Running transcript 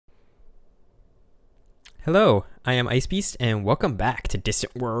Hello, I am IceBeast, and welcome back to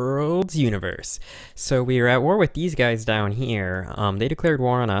Distant Worlds Universe. So we are at war with these guys down here. They declared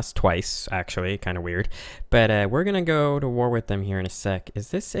war on us twice, actually, kind of weird. But we're gonna go to war with them here in a sec. Is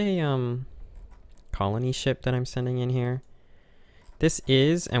this a colony ship that I'm sending in here? This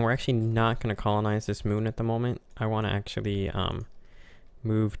is, and we're actually not gonna colonize this moon at the moment. I want to actually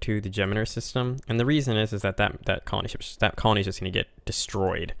move to the Gemini system, and the reason is that colony is just gonna get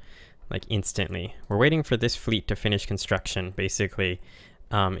destroyed. Like instantly. We're waiting for this fleet to finish construction, basically.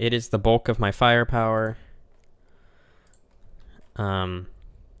 It is the bulk of my firepower. What?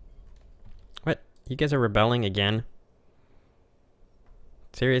 You guys are rebelling again?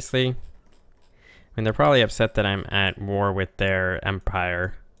 Seriously? I mean, they're probably upset that I'm at war with their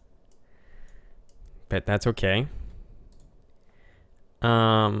empire. But that's okay.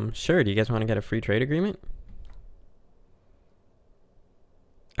 Sure, do you guys want to get a free trade agreement?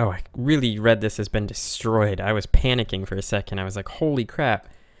 Oh, I really read this has been destroyed. I was panicking for a second. I was like, holy crap.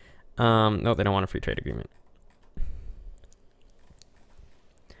 No, they don't want a free trade agreement.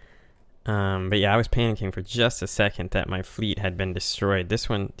 But yeah, I was panicking for just a second that my fleet had been destroyed.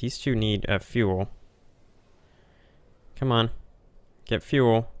 These two need fuel. Come on. Get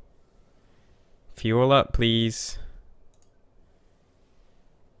fuel. Fuel up, please.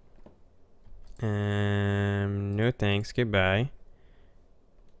 No thanks. Goodbye.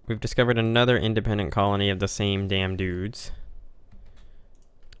 We've discovered another independent colony of the same damn dudes.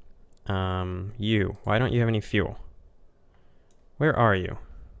 Why don't you have any fuel? Where are you?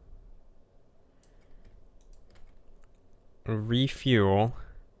 Refuel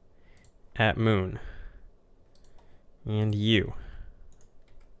at moon. And you.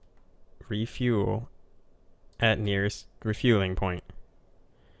 Refuel at nearest refueling point.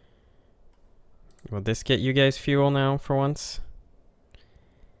 Will this get you guys fuel now for once?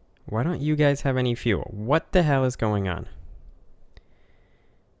 Why don't you guys have any fuel? What the hell is going on?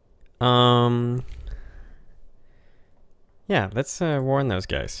 Yeah, let's warn those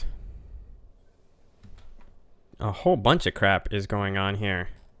guys. A whole bunch of crap is going on here.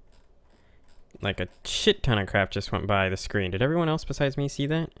 Like a shit ton of crap just went by the screen. Did everyone else besides me see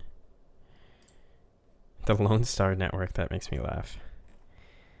that? The Lone Star Network, that makes me laugh.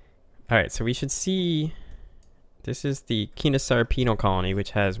 Alright, so we should see... This is the Kiilstofte penal colony,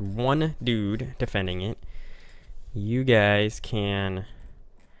 which has one dude defending it. You guys can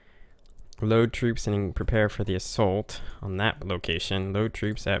load troops and prepare for the assault on that location. Load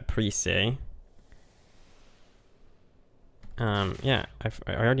troops at Archei. Yeah,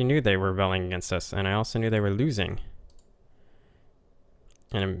 I already knew they were rebelling against us, and I also knew they were losing.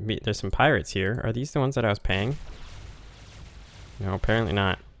 And there's some pirates here. Are these the ones that I was paying? No, apparently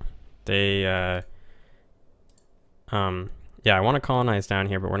not. They, yeah, I want to colonize down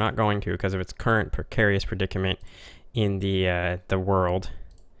here, but we're not going to because of its current precarious predicament in the world.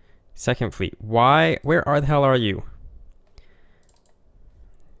 Second fleet. Why? Where the hell are you?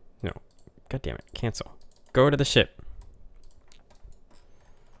 No. God damn it. Cancel. Go to the ship.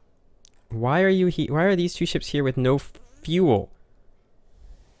 Why are you here? Why are these two ships here with no fuel?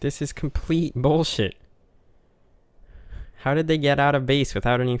 This is complete bullshit. How did they get out of base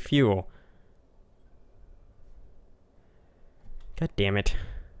without any fuel? God damn it.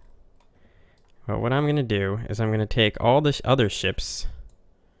 Well, what I'm going to do is I'm going to take all the other ships.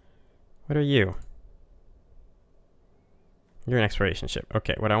 What are you? You're an exploration ship.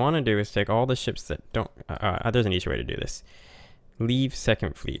 Okay, what I want to do is take all the ships that don't... there's an easier way to do this. Leave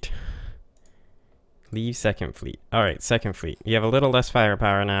second fleet. Leave second fleet. Alright, second fleet. You have a little less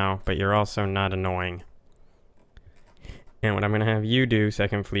firepower now, but you're also not annoying. And what I'm going to have you do,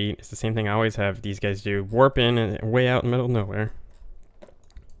 second fleet, is the same thing I always have these guys do. Warp in and way out in the middle of nowhere.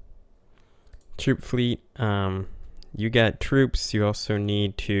 Troop fleet, you got troops. You also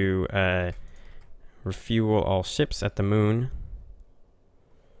need to refuel all ships at the moon.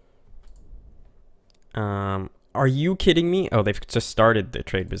 Are you kidding me? Oh, they've just started the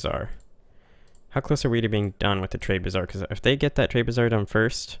trade bazaar. How close are we to being done with the trade bazaar? Because if they get that trade bazaar done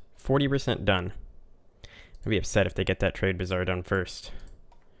first, 40% done. I'd be upset if they get that trade bazaar done first.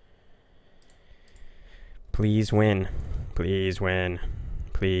 Please win. Please win.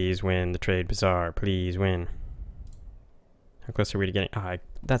 Please win the trade bazaar. Please win. How close are we to getting...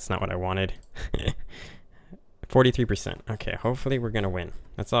 that's not what I wanted. 43%. Okay, hopefully we're going to win.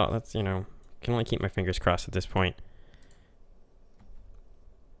 That's all. That's, you know, can only keep my fingers crossed at this point.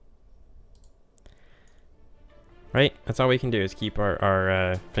 Right? That's all we can do is keep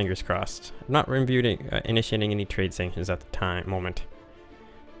our fingers crossed. I'm not initiating any trade sanctions at the moment.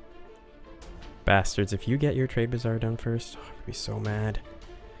 Bastards, if you get your trade bazaar done first, oh, I'd be so mad.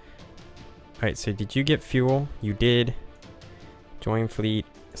 Alright, so did you get fuel? You did. Join fleet.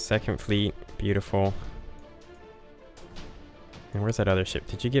 Second fleet. Beautiful. And where's that other ship?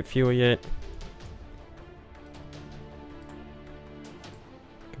 Did you get fuel yet?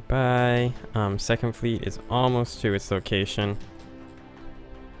 Goodbye. Second fleet is almost to its location.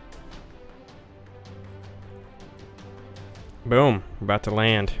 Boom. We're about to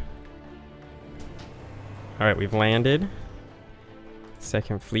land. Alright, we've landed.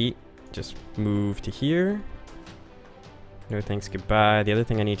 Second fleet. Just move to here. No thanks, goodbye. The other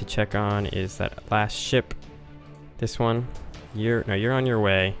thing I need to check on is that last ship. This one. You're on your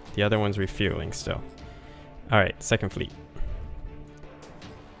way. The other one's refueling still. Alright, second fleet.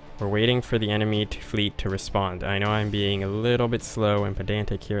 We're waiting for the enemy fleet to respond. I know I'm being a little bit slow and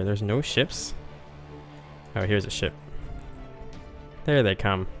pedantic here. There's no ships. Oh, here's a ship. There they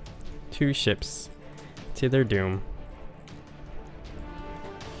come. 2 ships to their doom.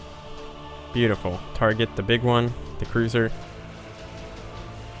 Beautiful. Target the big one, the cruiser.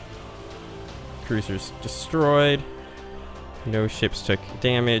 Cruiser's destroyed. No ships took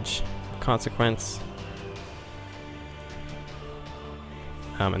damage. Consequence.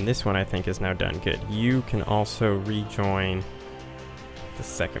 And this one I think is now done. Good. You can also rejoin the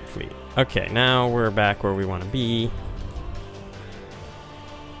second fleet. Okay, now we're back where we want to be.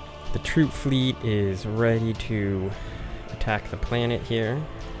 The troop fleet is ready to attack the planet here.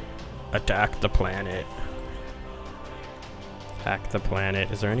 Attack the planet. Attack the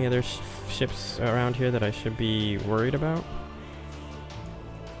planet. Is there any other ships around here that I should be worried about?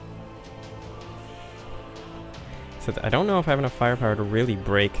 So I don't know if I have enough firepower to really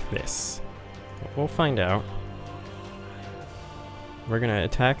break this. We'll find out. We're gonna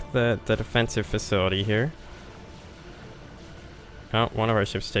attack the defensive facility here. Oh, one of our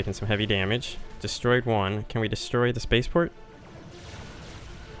ships taking some heavy damage. Destroyed one. Can we destroy the spaceport?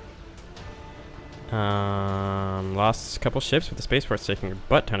 Lost a couple ships, but the spaceport's taking a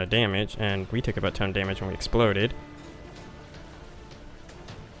butt ton of damage, and we took a butt ton of damage when we exploded.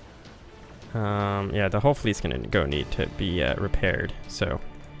 Yeah, the whole fleet's gonna need to be repaired. So,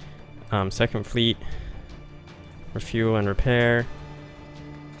 second fleet, refuel and repair.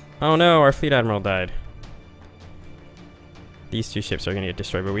 Oh no, our fleet admiral died. These 2 ships are gonna get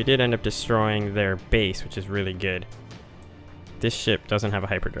destroyed, but we did end up destroying their base, which is really good. This ship doesn't have a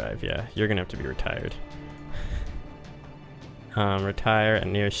hyperdrive. Yeah, you're gonna have to be retired. Retire at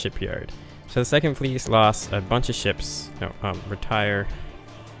nearest shipyard. So the second fleet's lost a bunch of ships. No, retire.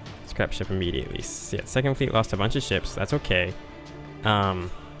 Scrap ship immediately. So yeah, second fleet lost a bunch of ships. That's okay. What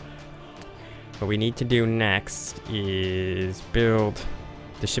we need to do next is build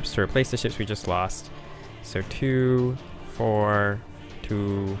the ships to replace the ships we just lost. So 2, 4,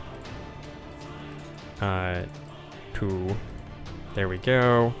 2, 2. There we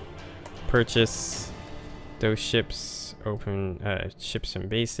go. Purchase those ships. Open ships and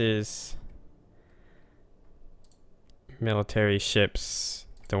bases. Military ships.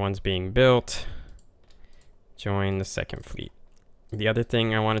 The ones being built. Join the second fleet. The other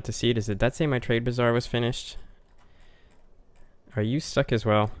thing I wanted to see is, did that say my trade bazaar was finished? Are you stuck as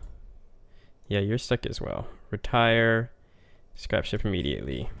well? Yeah, you're stuck as well. Retire. Scrap ship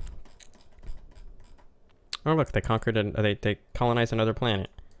immediately. Oh look, they conquered they colonized another planet.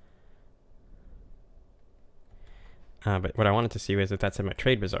 But what I wanted to see was if that said my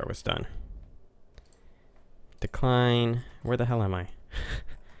trade bazaar was done. Decline. Where the hell am I?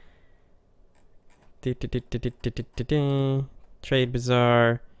 Trade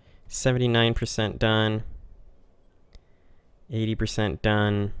bazaar. 79% done. 80%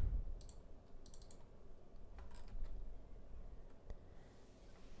 done.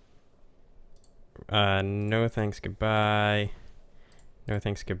 No thanks, goodbye. No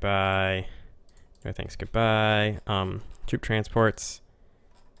thanks, goodbye. No thanks, goodbye. Troop transports.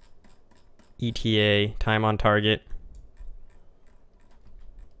 ETA, time on target.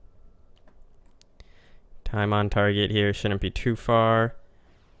 Time on target here shouldn't be too far.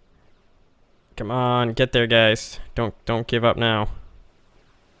 Come on, get there, guys. Don't give up now.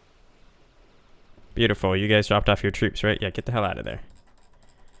 Beautiful, you guys dropped off your troops, right? Yeah, get the hell out of there.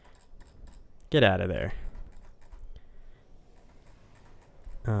 Get out of there.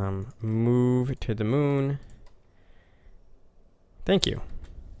 Move to the moon. Thank you.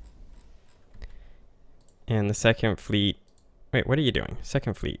 And the second fleet. Wait, what are you doing?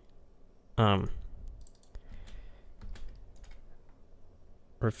 Second fleet.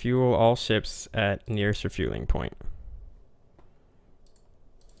 Refuel all ships at nearest refueling point.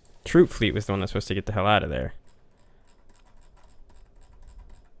 Troop fleet was the one that's supposed to get the hell out of there.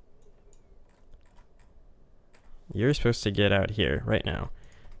 You're supposed to get out here right now.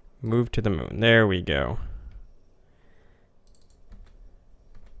 Move to the moon. There we go.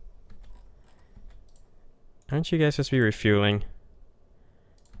 Aren't you guys supposed to be refueling?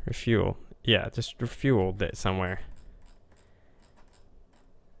 Refuel. Yeah, just refueled it somewhere.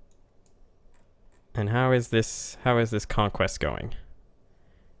 And how is this conquest going?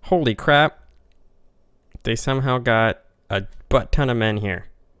 Holy crap. They somehow got a butt ton of men here.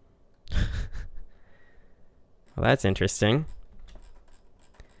 Well, that's interesting.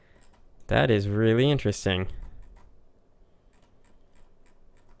 That is really interesting.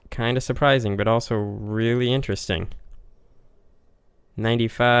 Kind of surprising, but also really interesting.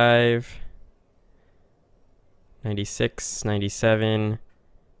 95, 96, 97,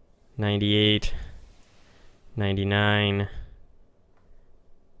 98, 99.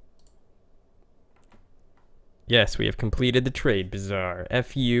 Yes, we have completed the trade bazaar.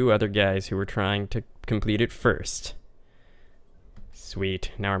 F you, other guys who were trying to complete it first.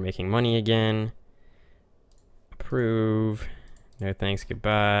 Sweet. Now we're making money again. Approve. No thanks,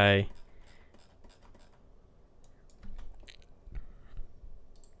 goodbye.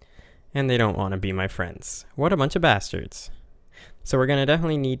 And they don't want to be my friends. What a bunch of bastards. So we're going to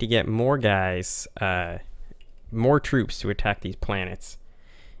definitely need to get more guys, more troops to attack these planets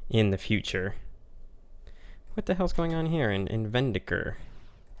in the future. What the hell's going on here in Vendiker?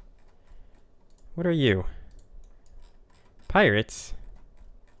 What are you? Pirates?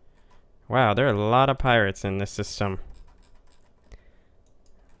 Wow, there are a lot of pirates in this system.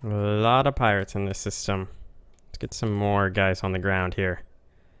 A lot of pirates in this system. Let's get some more guys on the ground here.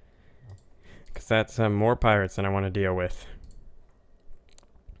 Because that's more pirates than I want to deal with.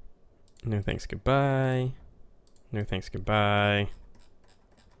 No thanks, goodbye. No thanks, goodbye.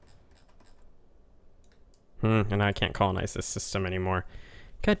 And I can't colonize this system anymore.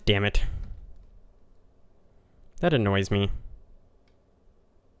 God damn it. That annoys me.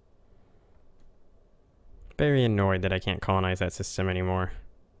 Very annoyed that I can't colonize that system anymore.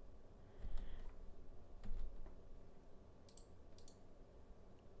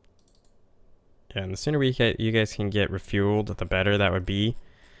 Yeah, and the sooner you guys can get refueled, the better that would be.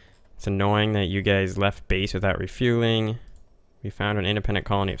 It's annoying that you guys left base without refueling. We found an independent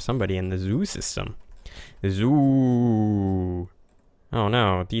colony of somebody in the zoo system. The zoo. Oh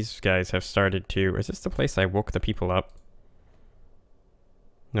no, these guys have started to... Is this the place I woke the people up?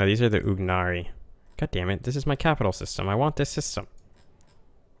 No, these are the Ugnari. God damn it, this is my capital system. I want this system.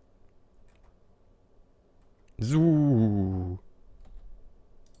 Zoo.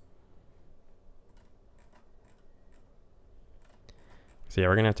 So yeah,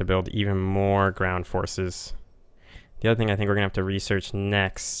 we're going to have to build even more ground forces. The other thing I think we're going to have to research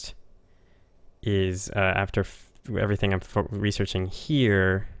next is, after everything I'm researching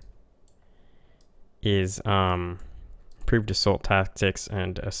here, is improved assault tactics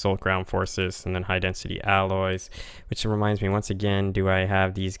and assault ground forces, and then high density alloys. Which reminds me, once again, do I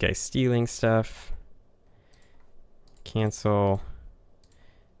have these guys stealing stuff? Cancel.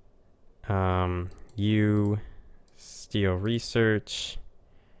 You steal research.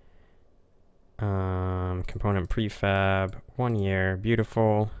 Component prefab, 1 year,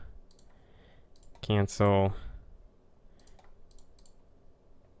 beautiful. Cancel.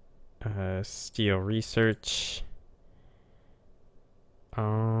 Steal research.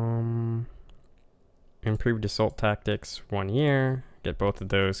 Improved assault tactics, 1 year. Get both of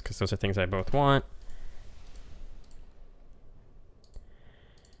those because those are things I both want.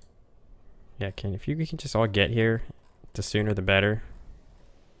 Yeah, if you can just all get here, the sooner the better.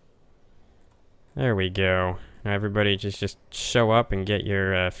 There we go. Now everybody just show up and get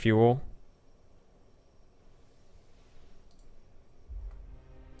your fuel.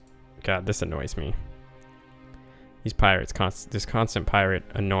 God, this annoys me. These pirates, this constant pirate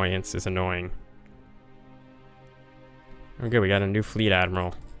annoyance is annoying. Oh good, we got a new fleet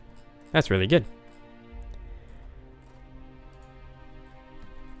admiral. That's really good.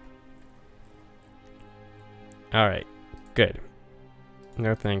 Alright, good.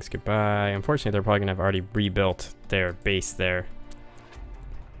 No thanks, goodbye. Unfortunately, they're probably going to have already rebuilt their base there.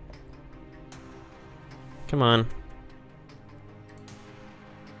 Come on.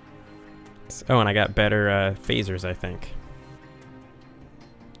 Oh, and I got better phasers, I think.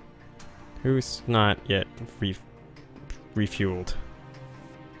 Who's not yet refueled?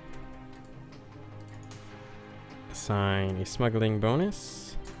 Assign a smuggling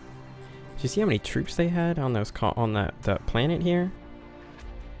bonus. Did you see how many troops they had on those on that planet here?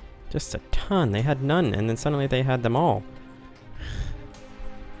 Just a ton. They had none, and then suddenly they had them all.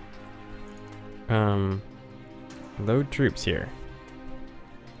 Load troops here.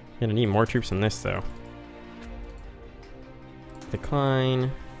 Gonna need more troops than this, though.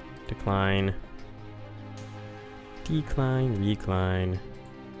 Decline. Decline. Decline, recline.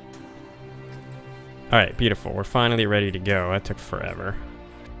 Alright, beautiful. We're finally ready to go. That took forever.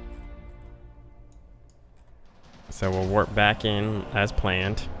 So we'll warp back in as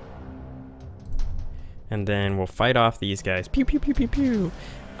planned. And then we'll fight off these guys. Pew, pew, pew, pew, pew.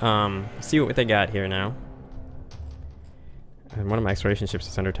 See what they got here now. And one of my exploration ships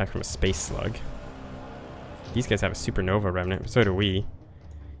is under attack from a space slug. These guys have a supernova remnant, so do we.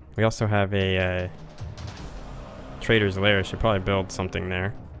 We also have a trader's lair. Should probably build something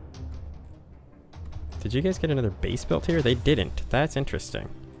there. Did you guys get another base built here? They didn't. That's interesting.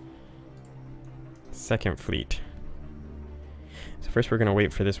 Second fleet. So first we're gonna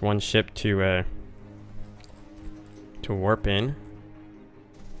wait for this one ship to warp in.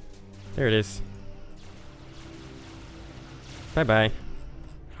 There it is. Bye bye.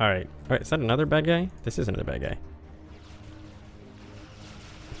 Alright. Alright, is that another bad guy? This is another bad guy.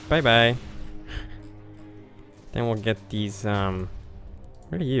 Bye bye. Then we'll get these, where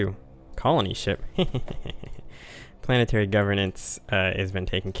are you? Colony ship. Planetary governance has been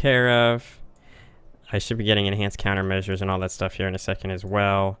taken care of. I should be getting enhanced countermeasures and all that stuff here in a second as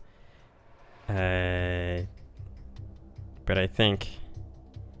well. But I think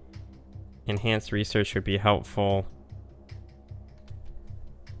enhanced research would be helpful.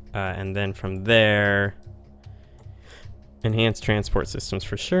 And then from there, enhanced transport systems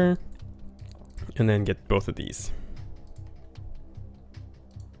for sure. And then get both of these.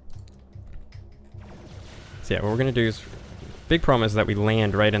 So yeah, what we're gonna do is, big problem is that we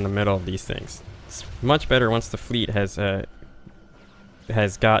land right in the middle of these things. It's much better once the fleet has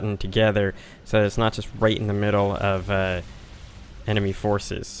gotten together, so that it's not just right in the middle of enemy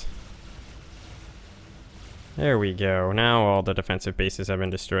forces. There we go. Now all the defensive bases have been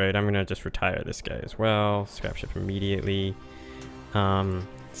destroyed. I'm gonna just retire this guy as well. Scrap ship immediately.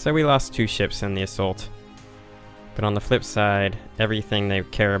 So we lost 2 ships in the assault. But on the flip side, everything they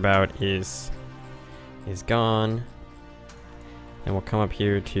care about is gone. And we'll come up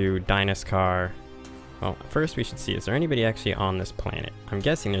here to Dinoskar. Well, first we should see, is there anybody actually on this planet? I'm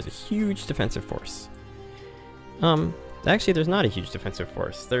guessing there's a huge defensive force. Actually there's not a huge defensive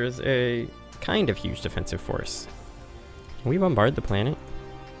force. There's a kind of huge defensive force. Can we bombard the planet?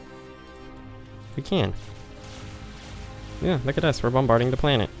 We can. Yeah, look at us, we're bombarding the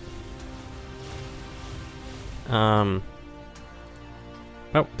planet. Oh,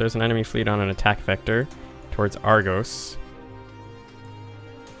 there's an enemy fleet on an attack vector towards Argos.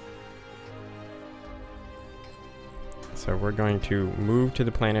 So we're going to move to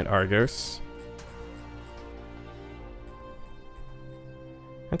the planet Argos.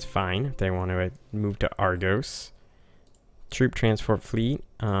 That's fine if they want to move to Argos. Troop transport fleet.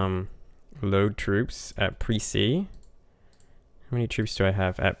 Load troops at Pre-C. How many troops do I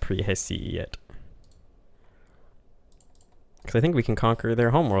have at Pre-C yet? Because I think we can conquer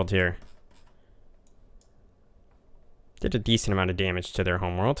their homeworld here. Did a decent amount of damage to their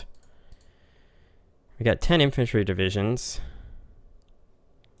homeworld. We got 10 infantry divisions.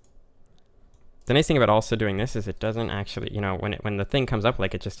 The nice thing about also doing this is it doesn't actually, you know, when the thing comes up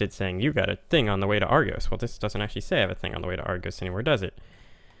like it just did saying, you got a thing on the way to Argos. Well, this doesn't actually say I have a thing on the way to Argos anywhere, does it?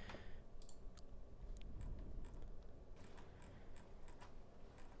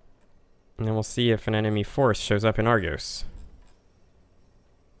 And then we'll see if an enemy force shows up in Argos.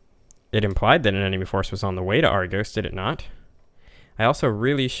 It implied that an enemy force was on the way to Argos, did it not? I also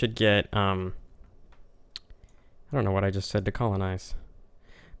really should get, I don't know what I just said to colonize.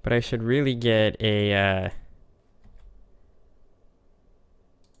 But I should really get a,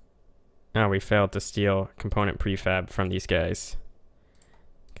 oh, we failed to steal component prefab from these guys.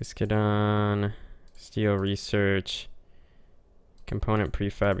 Kiilstofte, steel research, component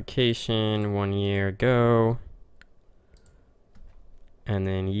prefabrication, 1 year ago. And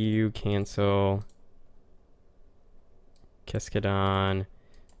then you cancel. Kiilstofte,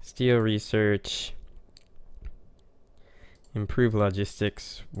 steel research. Improve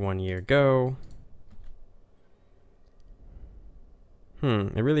logistics, 1 year ago.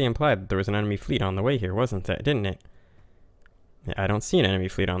 It really implied that there was an enemy fleet on the way here, wasn't it? Didn't it? Yeah, I don't see an enemy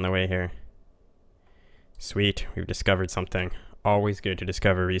fleet on the way here. Sweet, we've discovered something. Always good to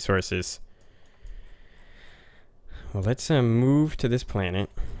discover resources. Well, let's move to this planet.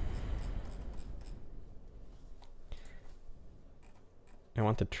 I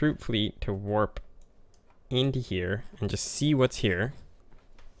want the troop fleet to warp into here and just see what's here.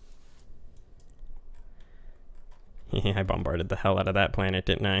 I bombarded the hell out of that planet,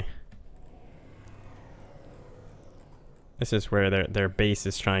 didn't I? This is where their base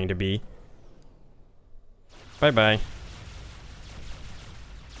is trying to be. Bye-bye.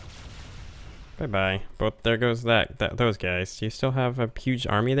 Bye-bye. Both, there goes those guys. Do you still have a huge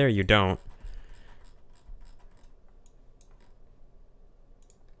army there? You don't.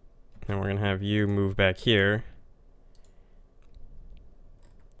 And we're gonna have you move back here.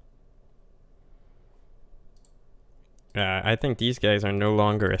 I think these guys are no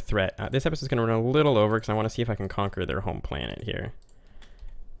longer a threat. This episode's gonna run a little over because I want to see if I can conquer their home planet here.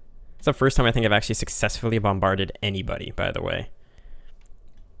 It's the first time I think I've actually successfully bombarded anybody, by the way.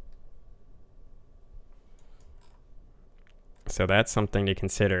 So that's something to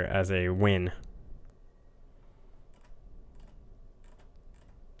consider as a win.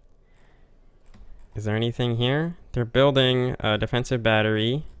 Is there anything here? They're building a defensive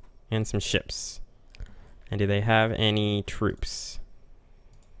battery and some ships. And do they have any troops?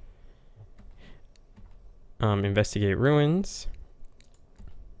 Investigate ruins.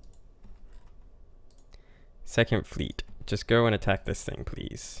 Second fleet. Just go and attack this thing,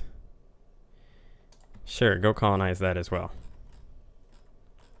 please. Sure, go colonize that as well.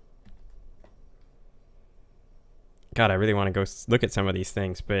 God, I really want to go look at some of these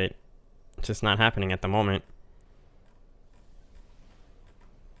things, but it's just not happening at the moment.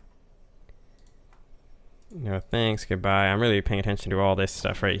 No thanks, goodbye. I'm really paying attention to all this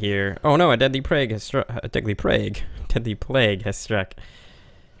stuff right here. Oh no, a deadly plague has struck. Deadly plague has struck.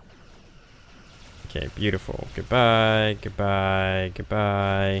 Okay, beautiful. Goodbye, goodbye,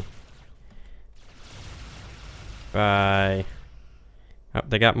 goodbye. Bye. Oh,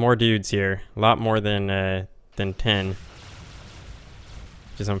 they got more dudes here. A lot more than 10. Which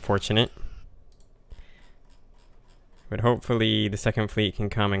is unfortunate. But hopefully the second fleet can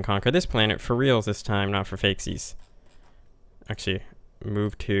come and conquer this planet for reals this time, not for fakesies. Actually,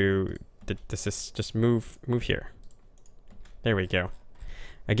 move to... just move here. There we go.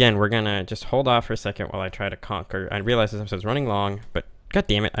 Again, we're gonna just hold off for a second while I try to conquer. I realize this episode's running long, but god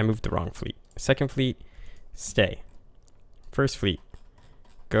damn it, I moved the wrong fleet. Second fleet, stay. First fleet,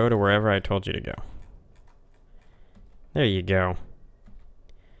 go to wherever I told you to go. There you go.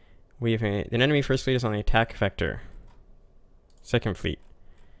 We have an enemy first fleet is on the attack vector. Second fleet.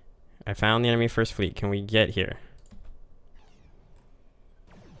 I found the enemy first fleet. Can we get here?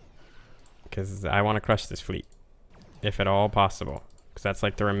 Because I want to crush this fleet. If at all possible. Because that's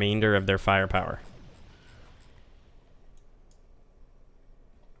like the remainder of their firepower.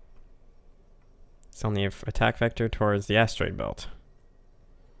 It's on the attack vector towards the asteroid belt.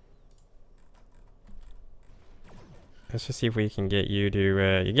 Let's just see if we can get you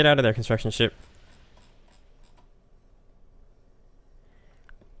to... you get out of there, construction ship.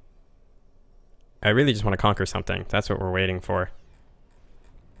 I really just want to conquer something. That's what we're waiting for.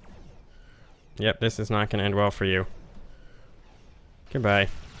 Yep, this is not going to end well for you. Goodbye.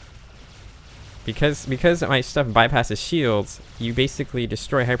 Because my stuff bypasses shields, you basically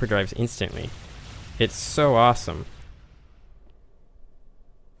destroy hyperdrives instantly. It's so awesome.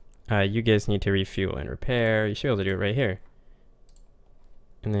 You guys need to refuel and repair. You should be able to do it right here.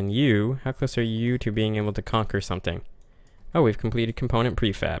 And then you, how close are you to being able to conquer something? Oh, we've completed component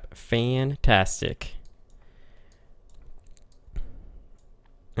prefab. Fantastic.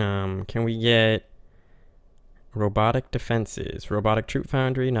 Can we get robotic defenses? Robotic troop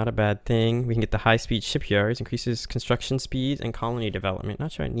foundry, not a bad thing. We can get the high-speed shipyards, increases construction speed and colony development.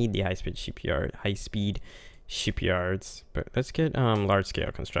 Not sure I need the high-speed shipyards, but let's get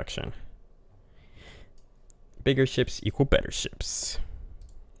large-scale construction. Bigger ships equal better ships.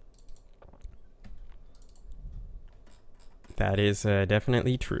 That is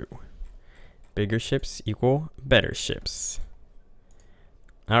definitely true. Bigger ships equal better ships.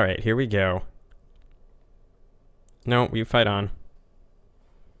 Alright, here we go. No, we fight on.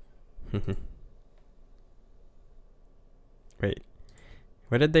 Wait.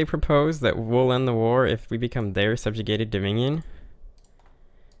 What did they propose? That we'll end the war if we become their subjugated dominion?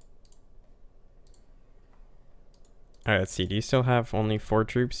 Alright, let's see. Do you still have only 4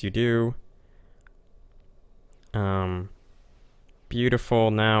 troops? You do.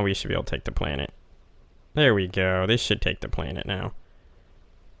 Beautiful. Now we should be able to take the planet. There we go. This should take the planet now.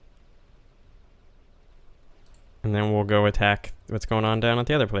 And then we'll go attack what's going on down at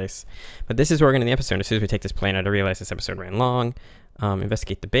the other place. But this is where we're going to end the episode. As soon as we take this planet, I realize this episode ran long.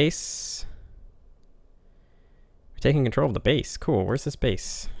 Investigate the base. We're taking control of the base. Cool. Where's this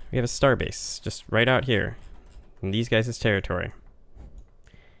base? We have a star base just right out here. In these guys' territory.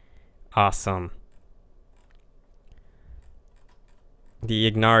 Awesome.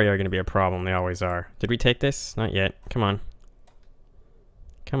 The Ignari are going to be a problem. They always are. Did we take this? Not yet. Come on.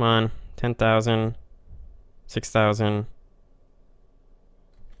 Come on. 10,000. 6,000.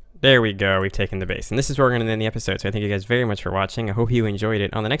 There we go. We've taken the base. And this is where we're going to end the episode. So I thank you guys very much for watching. I hope you enjoyed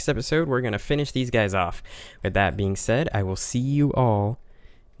it. On the next episode, we're going to finish these guys off. With that being said, I will see you all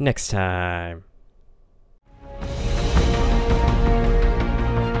next time.